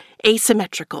more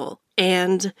asymmetrical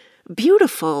and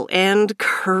beautiful and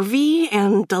curvy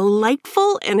and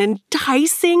delightful and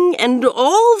enticing and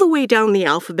all the way down the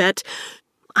alphabet.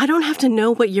 I don't have to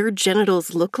know what your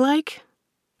genitals look like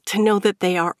to know that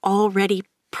they are already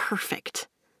perfect,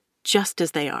 just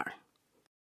as they are.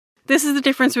 This is the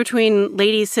difference between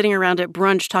ladies sitting around at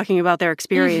brunch talking about their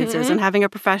experiences and having a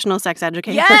professional sex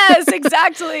educator. Yes,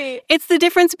 exactly. It's the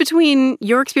difference between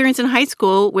your experience in high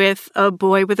school with a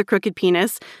boy with a crooked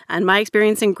penis and my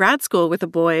experience in grad school with a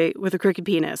boy with a crooked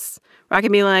penis. Where I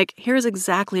can be like, here's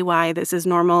exactly why this is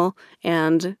normal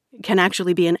and can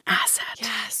actually be an asset.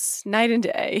 Yes, night and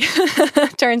day.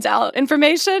 Turns out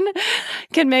information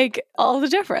can make all the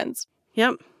difference.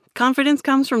 Yep. Confidence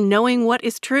comes from knowing what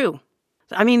is true.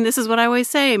 I mean, this is what I always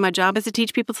say. My job is to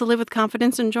teach people to live with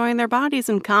confidence and joy in their bodies.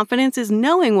 And confidence is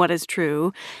knowing what is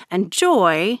true. And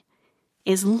joy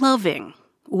is loving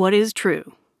what is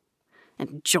true.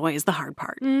 And joy is the hard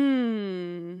part.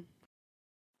 Do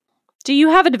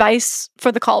you have advice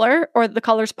for the caller or the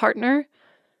caller's partner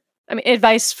I mean,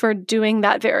 advice for doing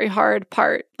that very hard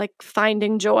part, like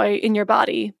finding joy in your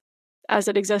body as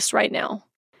it exists right now.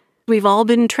 We've all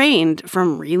been trained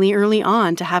from really early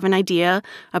on to have an idea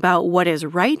about what is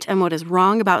right and what is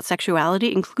wrong about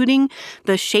sexuality, including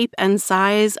the shape and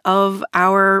size of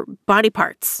our body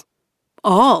parts.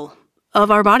 All of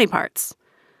our body parts.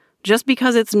 Just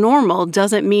because it's normal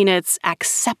doesn't mean it's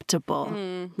acceptable,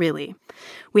 really.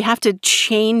 We have to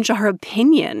change our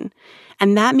opinion,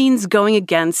 and that means going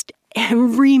against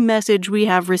every message we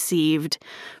have received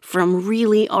from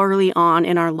really early on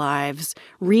in our lives,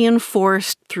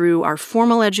 reinforced through our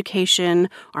formal education,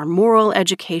 our moral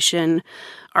education,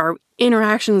 our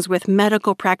interactions with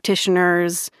medical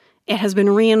practitioners. It has been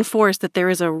reinforced that there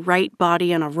is a right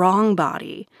body and a wrong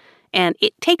body. And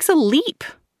it takes a leap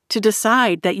to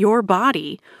decide that your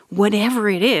body, whatever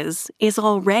it is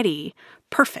already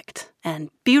perfect and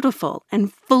beautiful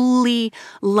and fully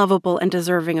lovable and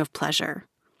deserving of pleasure.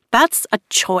 That's a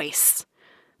choice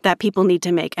that people need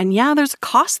to make. And yeah, there's a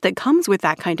cost that comes with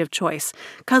that kind of choice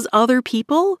because other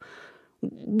people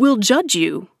will judge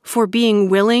you for being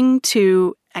willing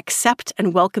to accept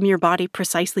and welcome your body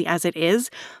precisely as it is.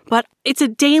 But it's a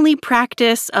daily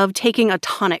practice of taking a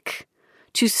tonic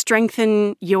to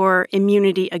strengthen your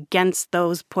immunity against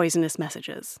those poisonous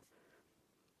messages.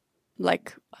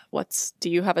 Like, do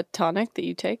you have a tonic that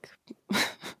you take?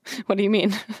 What do you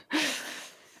mean?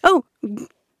 Oh,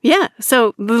 yeah.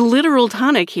 So the literal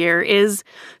tonic here is,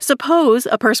 suppose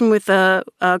a person with a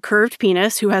curved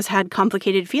penis who has had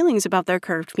complicated feelings about their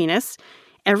curved penis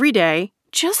every day,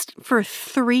 just for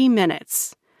 3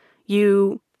 minutes,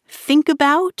 you think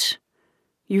about,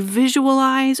 you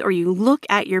visualize, or you look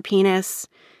at your penis,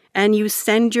 and you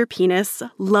send your penis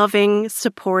loving,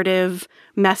 supportive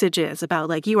messages about,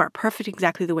 like, you are perfect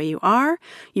exactly the way you are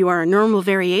a normal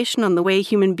variation on the way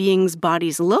human beings'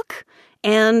 bodies look,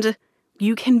 and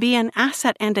you can be an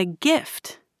asset and a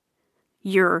gift.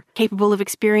 You're capable of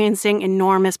experiencing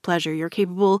enormous pleasure. You're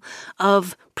capable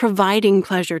of providing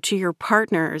pleasure to your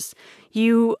partners.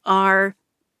 You are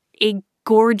a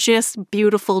gorgeous,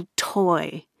 beautiful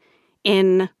toy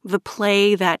in the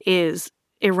play that is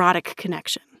erotic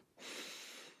connection.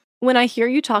 When I hear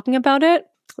you talking about it,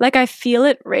 like, I feel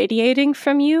it radiating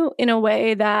from you in a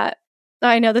way that,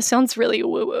 I know this sounds really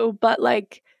woo-woo, but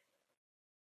like,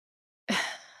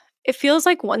 it feels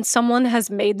like once someone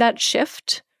has made that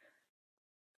shift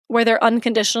where they're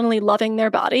unconditionally loving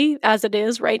their body as it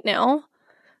is right now,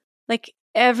 like,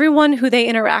 everyone who they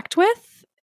interact with,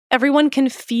 everyone can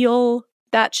feel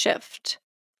that shift.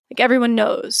 Like, everyone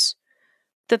knows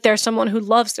that there's someone who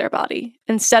loves their body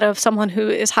instead of someone who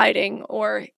is hiding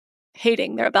or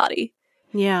hating their body.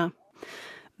 Yeah.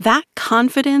 That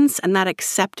confidence and that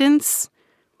acceptance,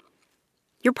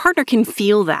 your partner can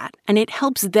feel that, and it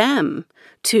helps them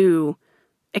to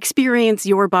experience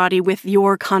your body with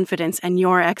your confidence and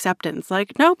your acceptance.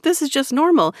 Like, nope, this is just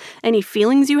normal. Any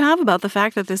feelings you have about the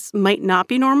fact that this might not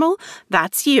be normal,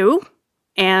 that's you.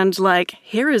 And, like,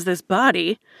 here is this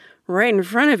body right in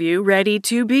front of you, ready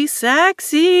to be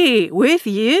sexy with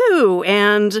you.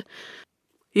 And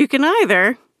you can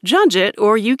either judge it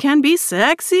or you can be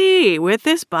sexy with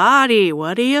this body.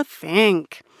 What do you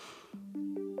think?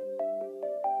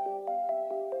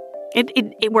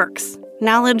 It works.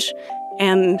 Knowledge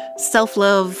and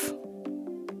self-love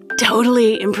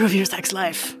totally improve your sex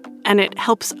life. And it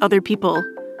helps other people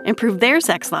improve their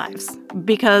sex lives.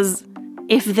 Because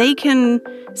if they can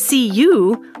see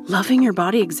you loving your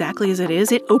body exactly as it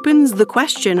is, it opens the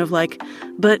question of, like,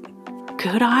 but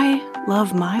could I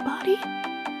love my body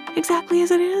exactly as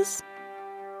it is?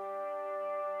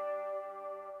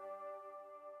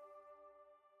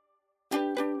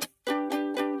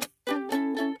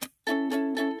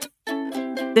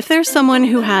 If there's someone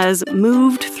who has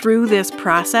moved through this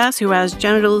process, who has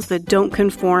genitals that don't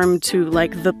conform to,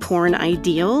 like, the porn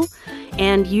ideal,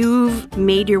 and you've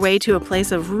made your way to a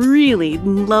place of really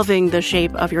loving the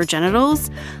shape of your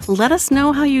genitals, let us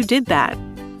know how you did that.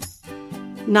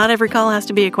 Not every call has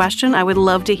to be a question. I would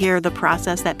love to hear the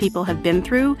process that people have been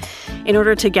through in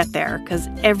order to get there, because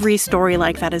every story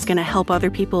like that is going to help other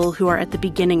people who are at the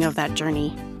beginning of that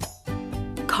journey.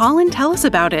 Call and tell us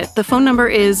about it. The phone number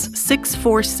is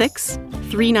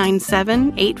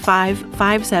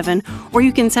 646-397-8557, or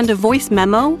you can send a voice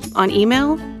memo on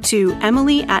email to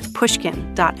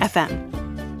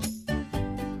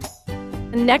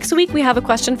emily@pushkin.fm. Next week, we have a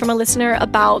question from a listener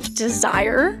about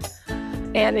desire.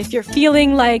 And if you're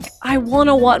feeling like, I want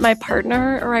to want my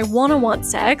partner or I want to want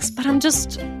sex, but I'm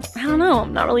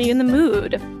not really in the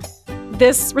mood.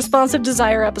 This responsive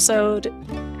desire episode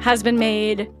has been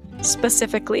made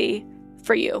specifically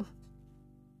for you.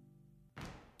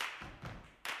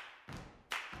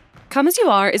 Come As You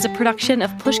Are is a production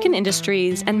of Pushkin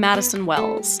Industries and Madison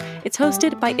Wells. It's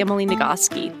hosted by Emily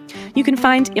Nagoski. You can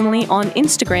find Emily on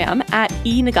Instagram at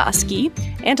 @eNagoski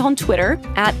and on Twitter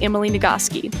at Emily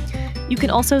Nagoski. You can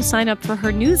also sign up for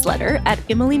her newsletter at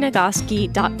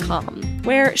emilynagoski.com,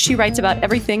 where she writes about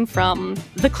everything from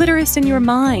the clitoris in your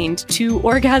mind to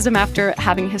orgasm after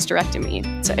having a hysterectomy.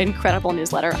 It's an incredible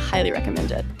newsletter. Highly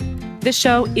recommend it. This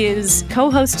show is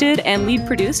co-hosted and lead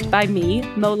produced by me,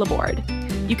 Mo Laborde.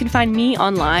 You can find me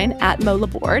online at Mo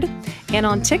Laborde and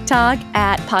on TikTok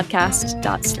at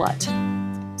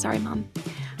podcast.slut. Sorry, Mom.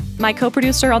 My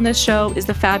co-producer on this show is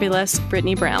the fabulous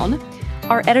Brittany Brown.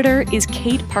 Our editor is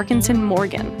Kate Parkinson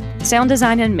Morgan. Sound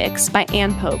design and mix by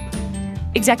Ann Pope.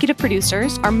 Executive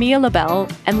producers are Mia LaBelle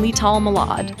and Lital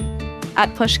Malad.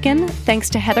 At Pushkin, thanks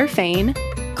to Heather Fain,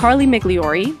 Carly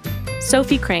Migliori,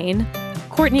 Sophie Crane,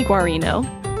 Courtney Guarino,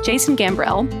 Jason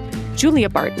Gambrell, Julia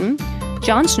Barton,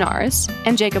 John Schnars,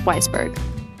 and Jacob Weisberg.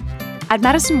 At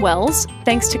Madison Wells,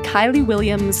 thanks to Kylie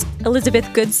Williams, Elizabeth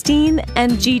Goodstein,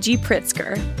 and Gigi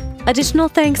Pritzker. Additional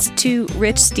thanks to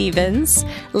Rich Stevens,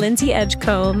 Lindsay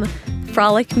Edgecombe,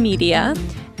 Frolic Media,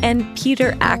 and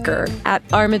Peter Acker at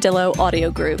Armadillo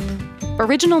Audio Group.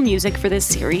 Original music for this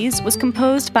series was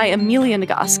composed by Amelia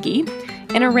Nagoski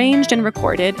and arranged and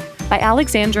recorded by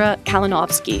Alexandra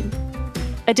Kalinowski.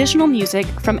 Additional music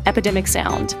from Epidemic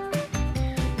Sound.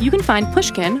 You can find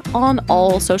Pushkin on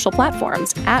all social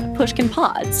platforms at Pushkin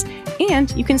Pods,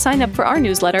 and you can sign up for our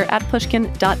newsletter at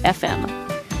pushkin.fm.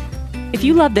 If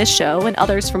you love this show and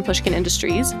others from Pushkin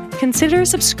Industries, consider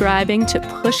subscribing to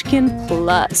Pushkin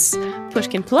Plus.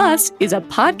 Pushkin Plus is a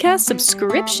podcast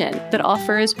subscription that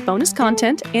offers bonus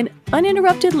content and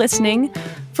uninterrupted listening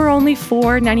for only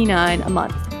 $4.99 a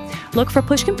month. Look for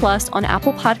Pushkin Plus on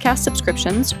Apple Podcast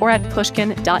subscriptions or at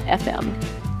pushkin.fm.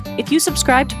 If you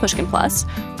subscribe to Pushkin Plus,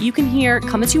 you can hear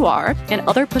Come As You Are and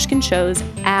other Pushkin shows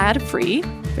ad-free,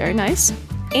 very nice,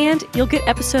 and you'll get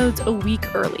episodes a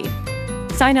week early.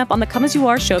 Sign up on the Come As You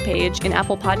Are show page in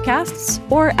Apple Podcasts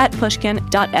or at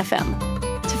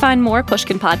pushkin.fm. To find more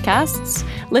Pushkin podcasts,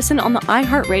 listen on the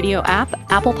iHeartRadio app,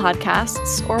 Apple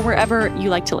Podcasts, or wherever you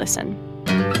like to listen.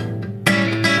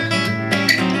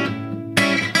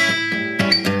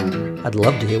 I'd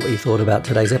love to hear what you thought about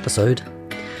today's episode.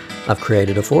 I've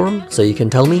created a forum so you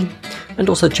can tell me and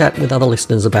also chat with other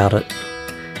listeners about it.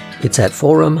 It's at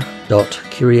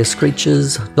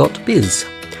forum.curiouscreatures.biz,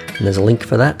 and there's a link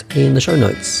for that in the show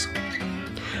notes.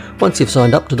 Once you've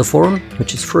signed up to the forum,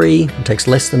 which is free and takes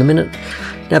less than a minute,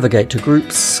 navigate to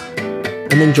groups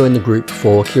and then join the group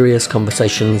for curious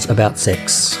conversations about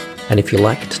sex. And if you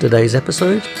liked today's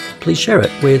episode, please share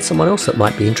it with someone else that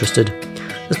might be interested.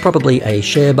 There's probably a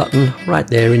share button right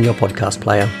there in your podcast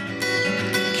player.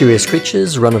 Curious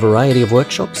Creatures run a variety of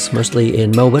workshops, mostly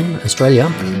in Melbourne, Australia.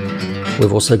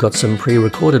 We've also got some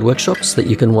pre-recorded workshops that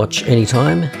you can watch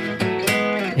anytime,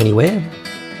 anywhere.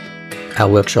 Our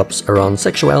workshops are on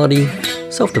sexuality,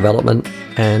 self-development,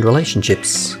 and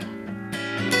relationships.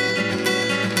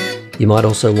 You might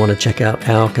also want to check out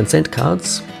our consent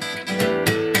cards.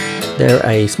 They're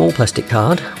a small plastic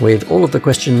card with all of the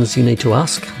questions you need to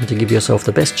ask to give yourself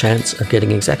the best chance of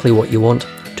getting exactly what you want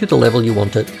to the level you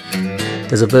want it.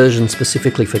 There's a version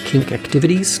specifically for kink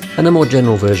activities and a more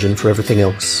general version for everything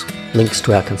else. Links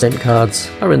to our consent cards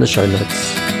are in the show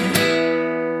notes.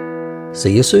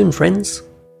 See you soon, friends.